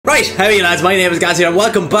Right, how are you lads? My name is Gaz here and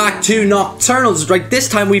welcome back to Nocturnals. Right, this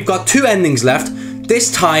time we've got two endings left.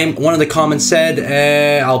 This time, one of the comments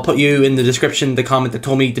said, I'll put you in the description, the comment that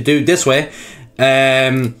told me to do it this way,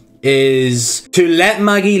 is to let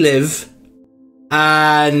Maggie live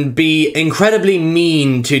and be incredibly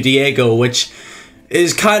mean to Diego, which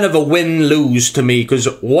is kind of a win-lose to me, because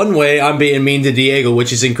one way I'm being mean to Diego,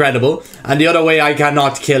 which is incredible, and the other way I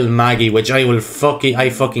cannot kill Maggie, which I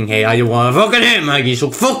fucking hate. I don't want to fucking hate Maggie so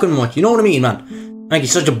fucking much, you know what I mean, man?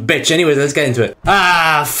 Maggie's such a bitch. Anyways, let's get into it.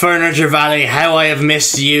 Ah, Furniture Valley, how I have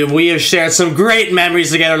missed you. We have shared some great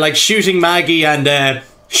memories together, like shooting Maggie and,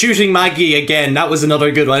 shooting Maggie again. That was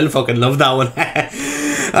another good one. I fucking love that one.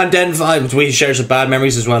 And then we shared some bad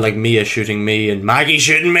memories as well, like Mia shooting me and Maggie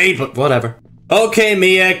shooting me, but whatever. Okay,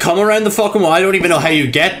 Mia, come around the fucking wall. I don't even know how you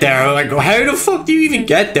get there. Like, how the fuck do you even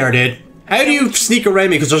get there, dude? How do you sneak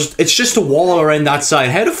around me? Because it's just a wall around that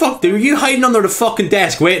side. How the fuck are you hiding under the fucking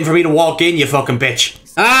desk waiting for me to walk in, you fucking bitch?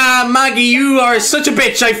 Ah, Maggie, you are such a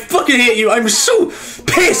bitch. I fucking hate you. I'm so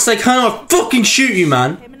pissed. I cannot fucking shoot you,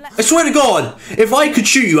 man. I swear to God, if I could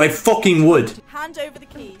shoot you, I fucking would. Hand over the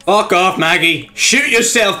keys. Fuck off, Maggie. Shoot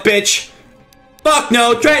yourself, bitch. Fuck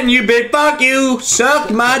no, threaten you, bitch. Fuck you. Suck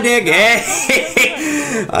my dick.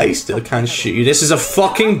 I still can't shoot you. This is a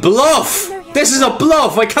fucking bluff. This is a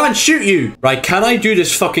bluff. I can't shoot you. Right, can I do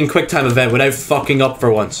this fucking quick time event without fucking up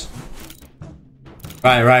for once?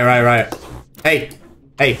 Right. Hey,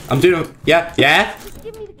 I'm doing... Yeah?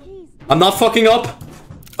 Give me the keys. I'm not fucking up.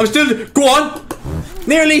 I'm still... Go on.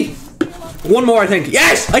 Nearly. One more, I think.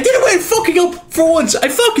 Yes! I did it without fucking up for once. I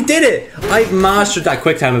fucking did it. I've mastered that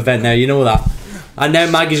quick time event now. You know that. And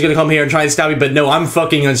now Maggie's gonna come here and try and stab me, but no, I'm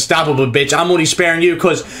fucking unstoppable, bitch. I'm only sparing you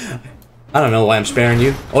because... I don't know why I'm sparing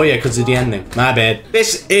you. Oh yeah, because of the ending. My bad.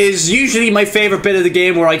 This is usually my favorite bit of the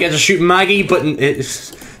game where I get to shoot Maggie, but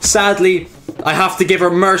sadly, I have to give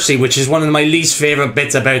her mercy, which is one of my least favorite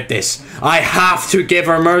bits about this. I have to give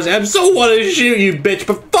her mercy. I'm so wanting to shoot you, bitch,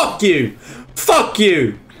 but fuck you. Fuck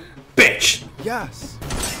you, bitch. Yes.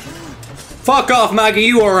 Fuck off, Maggie,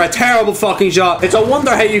 you are a terrible fucking shot. It's a wonder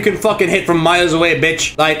how you can fucking hit from miles away,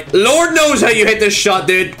 bitch. Like, Lord knows how you hit this shot,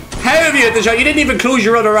 dude. How have you hit the shot? You didn't even close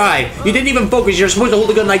your other eye. You didn't even focus. You're supposed to hold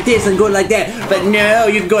the gun like this and go like that. But no,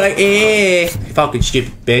 you can go like, Fucking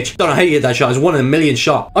stupid bitch. Don't know how you hit that shot. It's one in a million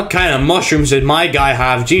shot. What kind of mushrooms did my guy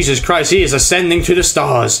have? Jesus Christ, he is ascending to the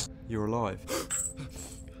stars. You're alive.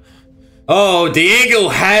 Oh, Diego,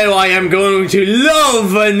 how I am going to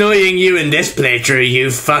love annoying you in this playthrough, you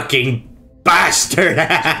fucking bastard.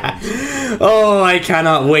 Oh, I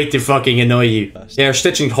cannot wait to fucking annoy you. They're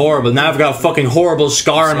stitching horrible. Now I've got a fucking horrible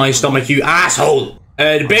scar on my stomach, you asshole.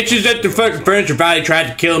 The bitches at the fucking Furniture Valley tried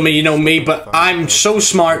to kill me, you know me, but I'm so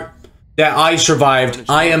smart that I survived.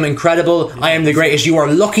 I am incredible. I am the greatest. You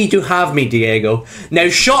are lucky to have me, Diego. Now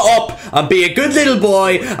shut up and be a good little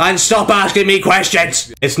boy and stop asking me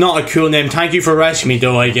questions. It's not a cool name. Thank you for rescuing me,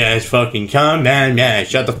 though, I guess. Fucking calm down. Yeah,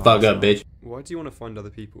 shut the fuck up, bitch. Why do you want to find other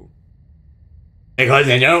people? Because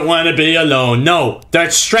I don't want to be alone. No,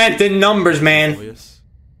 there's strength in numbers, man.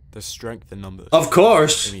 There's strength in numbers. Of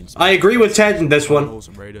course. I agree with Ted in this one.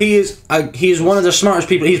 He is one of the smartest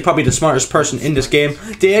people. He's probably the smartest person in this game.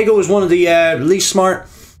 Diego is one of the least smart.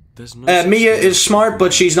 Mia is smart,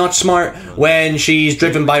 but she's not smart when she's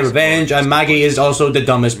driven by revenge. And Maggie is also the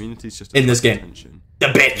dumbest in this game. The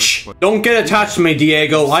bitch. Don't get attached to me,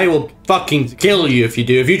 Diego. I will fucking kill you if you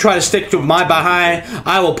do. If you try to stick to my behind,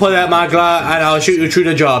 I will pull out my glove and I'll shoot you through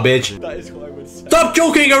the jaw, bitch. That is what I would say. Stop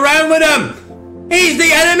joking around with him! He's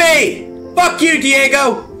the enemy! Fuck you,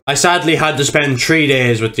 Diego! I sadly had to spend 3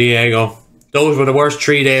 days with Diego. Those were the worst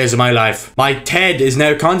 3 days of my life. My Ted is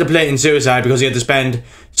now contemplating suicide because he had to spend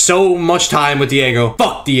so much time with Diego.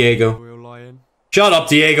 Fuck Diego. Shut up,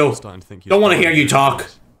 Diego. Don't want to hear you talk.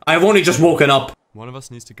 I've only just woken up. One of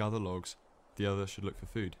us needs to gather logs. The other should look for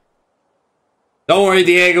food. Don't worry,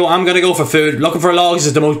 Diego. I'm gonna go for food. Looking for logs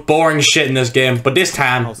is the most boring shit in this game. But this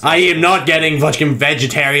time, I am not getting fucking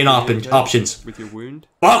vegetarian options. With your wound?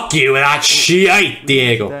 Fuck you with that shit,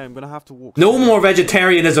 Diego. I'm gonna have to walk. No more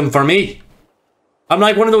vegetarianism for me. I'm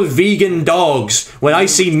like one of those vegan dogs. When I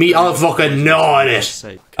see meat, I'll fucking gnaw at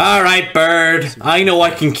it. Alright, bird. I know I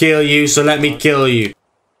can kill you, so let me kill you.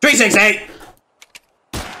 368!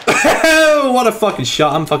 What a fucking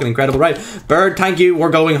shot. I'm fucking incredible. Right, bird, thank you.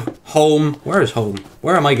 We're going home. Where is home?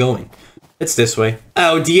 Where am I going? It's this way.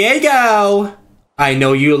 Oh, Diego! I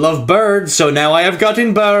know you love birds, so now I have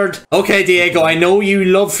gotten bird. Okay, Diego, I know you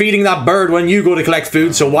love feeding that bird when you go to collect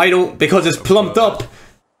food, so why don't... Because it's plumped up.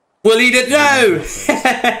 We'll eat it now!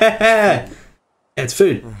 It's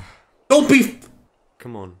food. Don't be...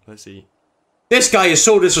 Come on, let's eat. This guy is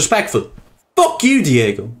so disrespectful. Fuck you,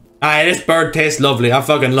 Diego. Aye, this bird tastes lovely. I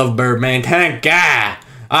fucking love bird, man. Thank God.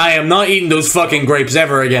 I am not eating those fucking grapes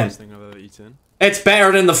ever again. Best thing I've ever eaten. It's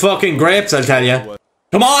better than the fucking grapes, I'll tell you.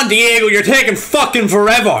 Come on, Diego, you're taking fucking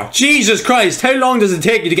forever. Jesus Christ, how long does it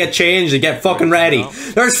take you to get changed and get fucking ready?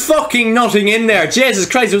 There's fucking nothing in there. Jesus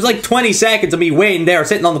Christ, it was like 20 seconds of me waiting there,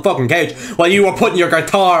 sitting on the fucking couch, while you were putting your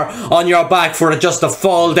guitar on your back for it just to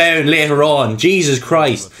fall down later on. Jesus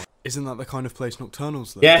Christ. Isn't that the kind of place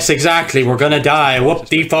Nocturnals live? Yes, exactly, we're gonna die.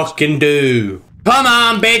 Whoop-de-fucking-do. Come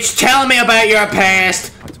on, bitch, tell me about your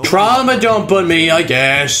past. Trauma dump on me, I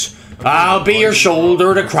guess. I'll be your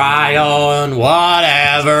shoulder to cry on,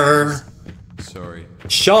 whatever. Sorry.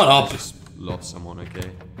 Shut up. Just lost someone, okay?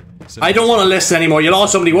 I don't want to listen anymore. You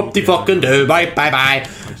lost somebody, whoop-de-fucking-do.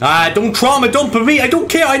 Bye. Don't trauma dump on me. I don't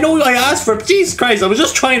care. I know I asked for it. Jesus Christ, I was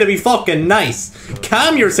just trying to be fucking nice.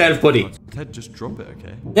 Calm yourself, buddy. Ted, just drop it,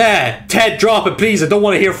 okay? Yeah, Ted, drop it, please. I don't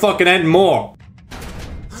want to hear fucking anything more.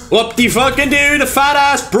 Whoop-de-fucking-do. The fat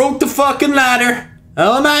ass broke the fucking ladder.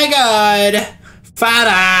 Oh my god. Fat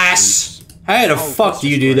ass! How the fuck do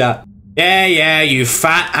you do that? Yeah, you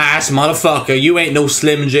fat ass motherfucker. You ain't no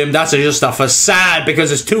Slim Jim. That's just a facade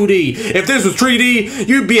because it's 2D. If this was 3D,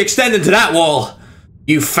 you'd be extending to that wall.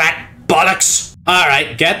 You fat bollocks.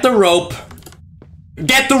 Alright, get the rope.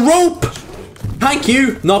 Get the rope! Thank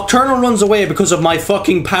you. Nocturnal runs away because of my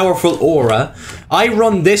fucking powerful aura. I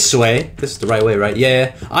run this way. This is the right way, right?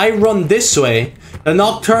 Yeah. I run this way. The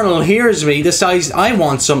Nocturnal hears me, decides I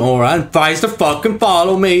want some aura, and tries to fucking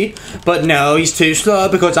follow me. But no, he's too slow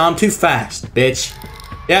because I'm too fast, bitch.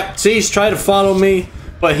 Yep, see, he's trying to follow me,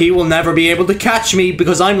 but he will never be able to catch me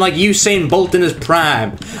because I'm like Usain Bolt in his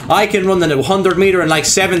prime. I can run the 100 meter in like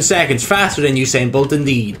 7 seconds, faster than Usain Bolt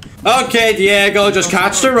indeed. Okay, Diego, just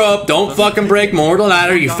catch the rope. Don't fucking break more the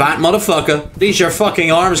ladder, you fat motherfucker. At least your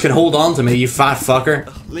fucking arms can hold on to me, you fat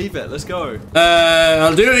fucker. Leave it, let's go.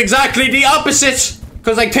 I'll do exactly the opposite.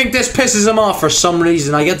 Because I think this pisses him off for some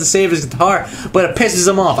reason. I get to save his guitar, but it pisses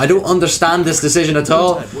him off. I don't understand this decision at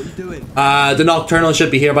all. Ted, what are you doing? The Nocturnal should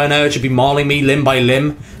be here by now. It should be mauling me limb by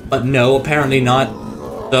limb. But no, apparently not.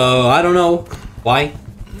 So, I don't know why.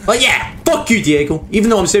 But yeah, fuck you, Diego. Even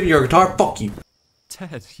though I'm saving your guitar, fuck you.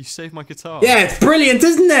 Ted, you saved my guitar. Yeah, it's brilliant,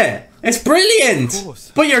 isn't it? It's brilliant. Of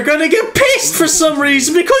course. But you're gonna get pissed for some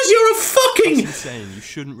reason because you're a fucking That's insane. You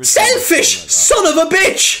shouldn't selfish like son of a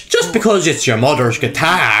bitch. Just because it's your mother's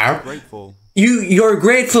guitar, grateful. you're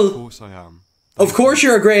grateful. Of course I am. Of course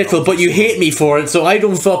you're grateful, but you hate me for it, so I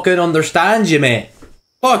don't fucking understand you, mate.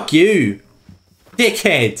 Fuck you.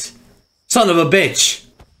 Dickhead. Son of a bitch.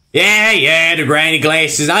 Yeah, the granny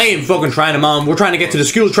glasses. I ain't fucking trying them on. We're trying to get to the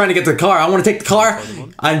school, trying to get to the car. I want to take the car,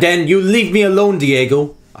 and then you leave me alone,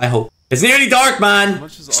 Diego. I hope. It's nearly dark, man.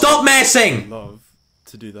 Stop messing. Love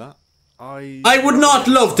to do that. I would not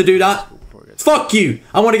love to do that. Fuck you.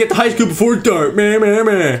 I want to get to high school before dark.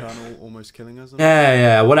 Almost killing us.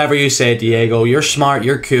 Yeah, whatever you say, Diego. You're smart,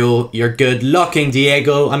 you're cool, you're good looking,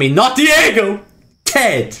 Diego. I mean, not Diego!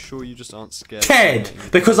 Ted! Sure you just aren't scared. Ted!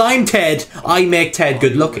 Because I'm Ted, I make Ted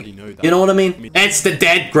good looking. You know what I mean? It's the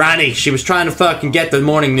dead granny. She was trying to fucking get the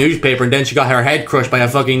morning newspaper and then she got her head crushed by a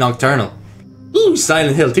fucking Nocturnal. Ooh,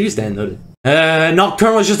 Silent Hill 2 stand, doesn't it?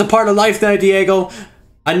 Nocturnal is just a part of life now, Diego.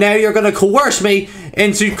 And now you're gonna coerce me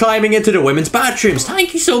into climbing into the women's bathrooms.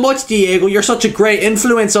 Thank you so much, Diego. You're such a great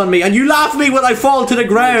influence on me. And you laugh at me when I fall to the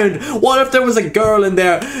ground. What if there was a girl in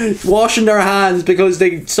there washing their hands because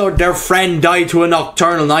they saw their friend die to a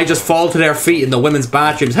Nocturnal and I just fall to their feet in the women's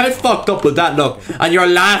bathrooms? How fucked up would that look? And you're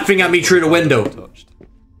laughing at me through the window.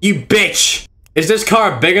 You bitch. Is this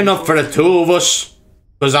car big enough for the two of us?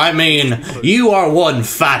 Because, I mean, you are one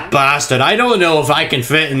fat bastard. I don't know if I can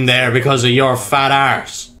fit in there because of your fat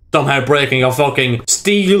arse. Somehow breaking a fucking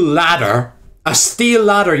steel ladder. A steel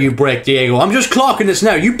ladder you break, Diego. I'm just clocking this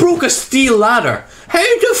now. You broke a steel ladder.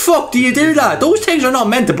 How the fuck do you do that? Those things are not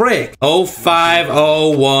meant to break.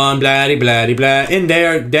 0501, bloody blah. In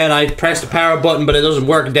there, then I press the power button, but it doesn't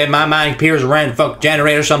work. And then my man peers around the fucking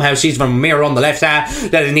generator, somehow sees from a mirror on the left side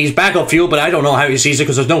that it needs backup fuel, but I don't know how he sees it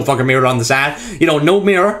because there's no fucking mirror on the side. You know, no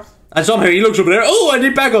mirror. And somehow he looks over there, oh, I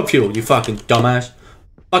need backup fuel, you fucking dumbass.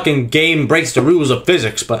 Fucking game breaks the rules of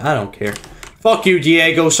physics, but I don't care. Fuck you,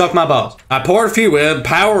 Diego. Suck my balls. I poured fuel,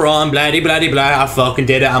 power on, blah. I fucking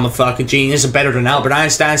did it. I'm a fucking genius. I'm better than Albert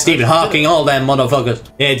Einstein, Stephen Hawking, all them motherfuckers.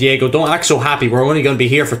 Yeah, Diego, don't act so happy. We're only going to be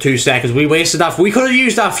here for 2 seconds. We wasted that. We could have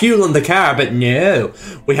used that fuel in the car, but no.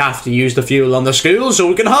 We have to use the fuel on the school so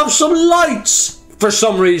we can have some lights for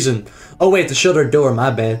some reason. Oh wait, the shutter door,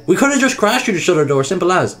 my bad. We could have just crashed through the shutter door,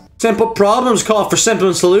 simple as. Simple problems call for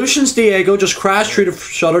simple solutions, Diego. Just crash through the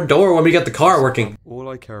shutter door when we get the car working. All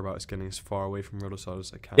I care about is getting as far away from Riddleside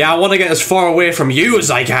as I can. Yeah, I want to get as far away from you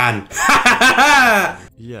as I can.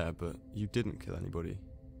 Yeah, but you didn't kill anybody.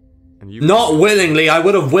 And you Not willingly. I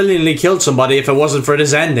would have willingly killed somebody if it wasn't for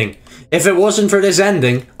this ending. If it wasn't for this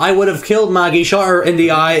ending, I would have killed Maggie, shot her in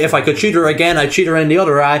the eye. If I could shoot her again, I'd shoot her in the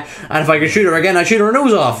other eye. And if I could shoot her again, I'd shoot her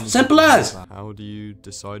nose off. Simple as. How do you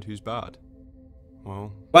decide who's bad?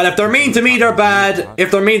 Well, if they're mean to me, they're bad.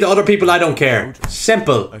 If they're mean to other people, I don't care.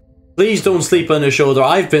 Simple. Please don't sleep on his shoulder.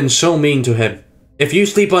 I've been so mean to him. If you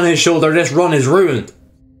sleep on his shoulder, this run is ruined.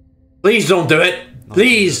 Please don't do it.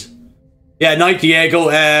 Please. Yeah, night, Diego.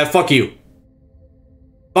 Fuck you.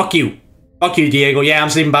 Fuck you. Fuck you, Diego. Yeah, I'm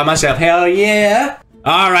sleeping by myself. Hell yeah.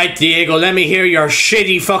 Alright, Diego, let me hear your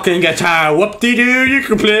shitty fucking guitar. Whoop-de-doo, you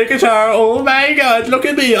can play guitar. Oh my god, look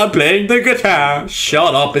at me, I'm playing the guitar.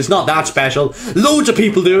 Shut up, it's not that special. Loads of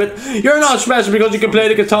people do it. You're not special because you can play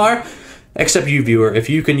the guitar. Except you, viewer. If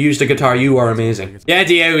you can use the guitar, you are amazing. Yeah,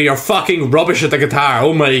 Diego, you're fucking rubbish at the guitar.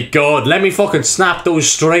 Oh my god. Let me fucking snap those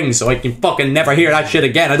strings so I can fucking never hear that shit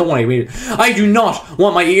again. I don't want to hear it. I do not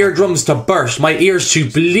want my eardrums to burst. My ears to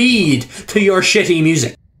bleed to your shitty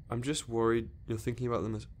music. I'm just worried you're thinking about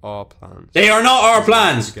them as our plans. They are not our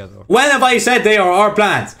plans. When have I said they are our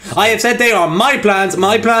plans? I have said they are my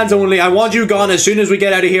plans only. I want you gone as soon as we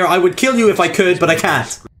get out of here. I would kill you if I could, but I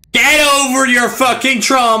can't. Get over your fucking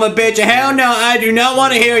trauma, bitch. Hell no, I do not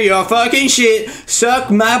want to hear your fucking shit.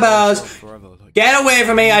 Suck my balls. Get away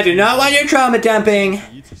from me. I do not want your trauma dumping.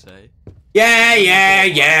 Yeah, yeah,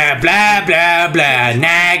 yeah. Blah, blah, blah.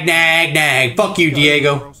 Nag, nag, nag. Fuck you,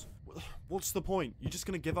 Diego. What's the point? You just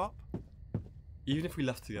gonna give up? Even if we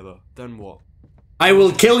left together, then what? I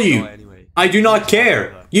will kill you. I do not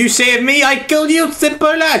care. You saved me, I killed you. Simple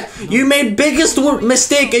as. You made biggest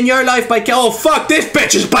mistake in your life by oh fuck, this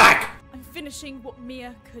bitch is back. I'm finishing what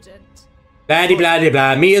Mia couldn't. Blah blah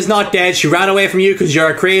blah. Mia's not dead. She ran away from you because you're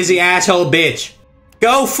a crazy asshole bitch.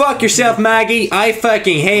 Go fuck yourself, Maggie. I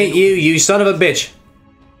fucking hate you, you son of a bitch.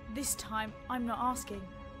 This time, I'm not asking.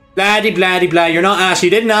 Bladdy bladdy blah. You're not asking.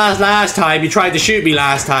 You didn't ask last time. You tried to shoot me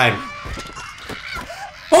last time.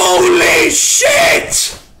 Holy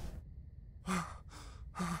shit! I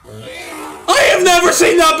have never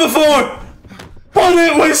seen that before! But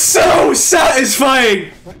it was so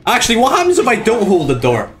satisfying! Actually, what happens if I don't hold the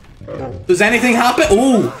door? Does anything happen?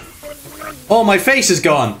 Oh! Oh, my face is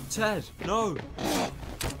gone. Ted, no!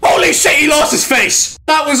 Holy shit, he lost his face!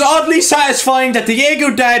 That was oddly satisfying that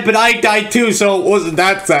Diego died, but I died too, so it wasn't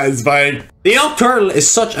that satisfying. The Nocturnal is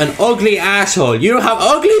such an ugly asshole. You have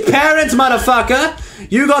ugly parents, motherfucker!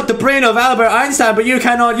 You got the brain of Albert Einstein, but you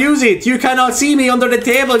cannot use it. You cannot see me under the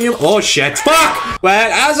table. You— oh shit. Fuck!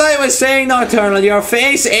 Well, as I was saying, Nocturnal, your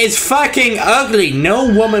face is fucking ugly.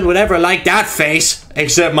 No woman would ever like that face.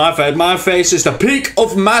 Except my face. My face is the peak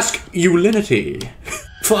of masculinity.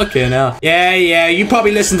 Fucking hell. Yeah, yeah, you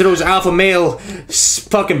probably listen to those alpha male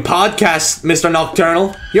fucking podcasts, Mr.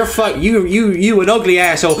 Nocturnal. You're you an ugly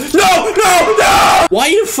asshole. No, no, no! Why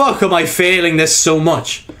the fuck am I failing this so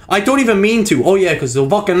much? I don't even mean to. Oh yeah, because the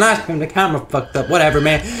fucking last time the camera fucked up. Whatever,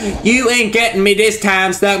 man. You ain't getting me this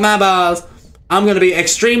time, stuck my balls. I'm gonna be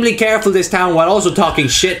extremely careful this time while also talking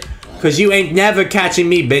shit. Because you ain't never catching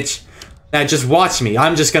me, bitch. Now just watch me.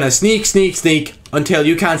 I'm just gonna sneak, sneak, sneak until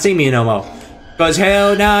you can't see me no more. Cause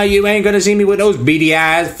hell no, you ain't gonna see me with those beady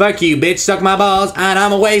eyes. Fuck you, bitch. Suck my balls. And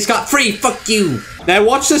I'm away scot-free. Fuck you. Now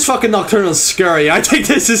watch this fucking Nocturnal scurry. I think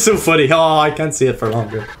this is so funny. Oh, I can't see it for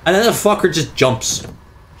longer. And then the fucker just jumps.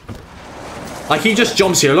 Like, he just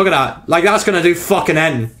jumps here. Look at that. Like, that's gonna do fucking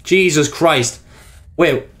end. Jesus Christ.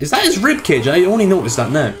 Wait, is that his ribcage? I only noticed that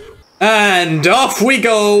now. And off we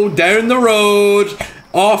go down the road.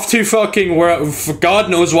 Off to fucking where, for God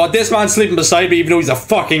knows what. This man's sleeping beside me even though he's a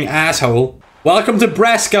fucking asshole. Welcome to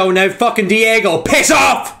Bresco. Now fucking Diego, piss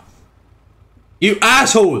off! You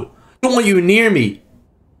asshole! Don't want you near me.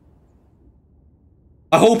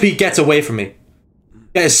 I hope he gets away from me.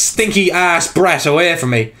 Get his stinky ass breath away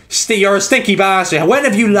from me. You're a stinky bastard. When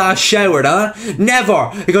have you last showered, huh?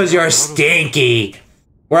 Never! Because you're stinky.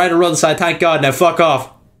 We're at a roadside, thank God. Now fuck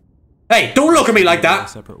off. Hey, don't look at me like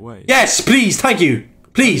that. Yes, please, thank you.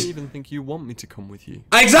 Please. I don't even think you want me to come with you.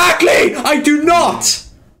 Exactly! I do not!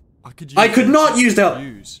 I could not use that.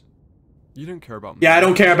 You don't care about me. Yeah, I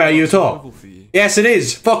don't care about you at all. Yes, it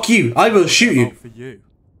is. Fuck you. I will shoot you. For you.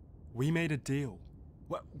 We made a deal.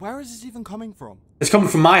 Where is this even coming from? It's coming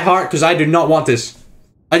from my heart because I do not want this.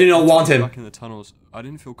 I do not want him. Back in the tunnels, I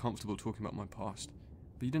didn't feel comfortable talking about my past.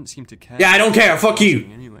 But you didn't seem to care. Yeah, I don't care. Fuck you.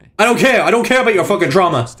 Anyway. I don't care. I don't care about your fucking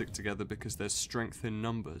drama. Stick together because there's strength in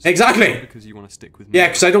numbers. Exactly. Not because you want to stick with me. Yeah,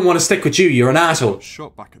 because I don't want to stick with you. You're an asshole.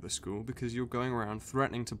 Shot back at the school because you're going around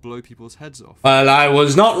threatening to blow people's heads off. Well, I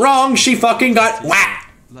was not wrong. She fucking got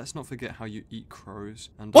whacked. Let's not forget how you eat crows.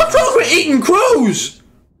 And what's wrong with eating crows?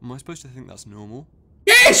 Am I supposed to think that's normal?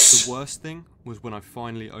 Yes! The worst thing was when I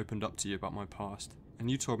finally opened up to you about my past, and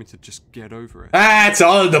you told me to just get over it. That's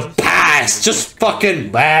all the past. Just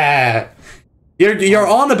fucking... You're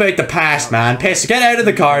on about the past, man. Piss. Get out of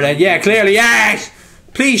the car then. Yeah, clearly. Yes!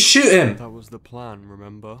 Please shoot him. That was the plan,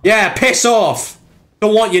 remember? Yeah, piss off.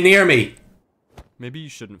 Don't want you near me. Maybe you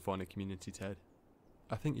shouldn't find a community, Ted.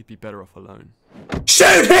 I think you'd be better off alone.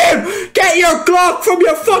 Shoot him! Get your Glock from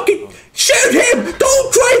your fucking... Shoot him!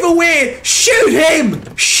 Don't drive away! Shoot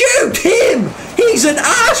him! Shoot him! He's an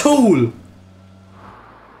asshole!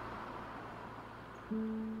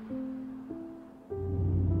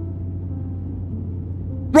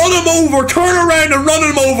 Run him over! Turn around and run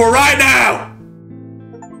him over right now!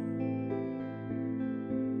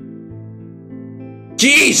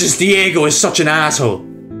 Jesus, Diego is such an asshole.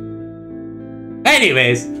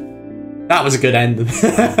 Anyways, that was a good ending.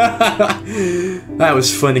 That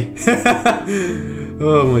was funny.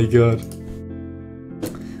 Oh my god.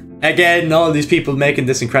 Again, all these people making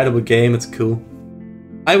this incredible game, it's cool.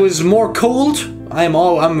 I was more cold. I'm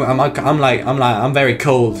very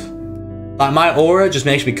cold. Like, my aura just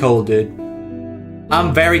makes me cold, dude.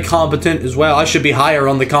 I'm very competent as well. I should be higher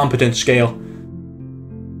on the competence scale.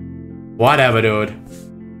 Whatever, dude.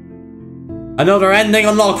 Another ending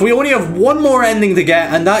unlocked. We only have one more ending to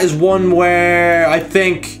get, and that is one where I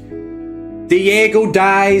think Diego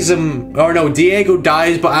dies, Diego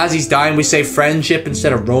dies, but as he's dying, we say friendship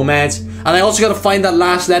instead of romance. And I also gotta find that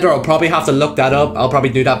last letter. I'll probably have to look that up. I'll probably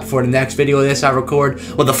do that before the next video of this I record.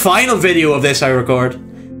 Well, the final video of this I record.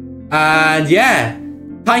 And yeah,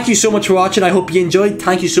 thank you so much for watching. I hope you enjoyed.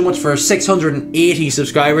 Thank you so much for 680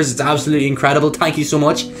 subscribers. It's absolutely incredible. Thank you so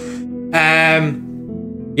much.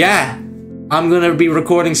 Yeah. I'm gonna be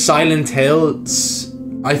recording Silent Hills.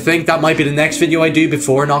 I think that might be the next video I do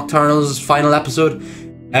before Nocturnals' final episode.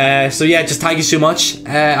 So yeah, just thank you so much.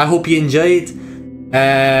 I hope you enjoyed.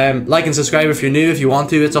 Like and subscribe if you're new, if you want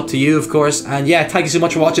to. It's up to you, of course. And yeah, thank you so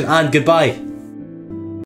much for watching, and goodbye.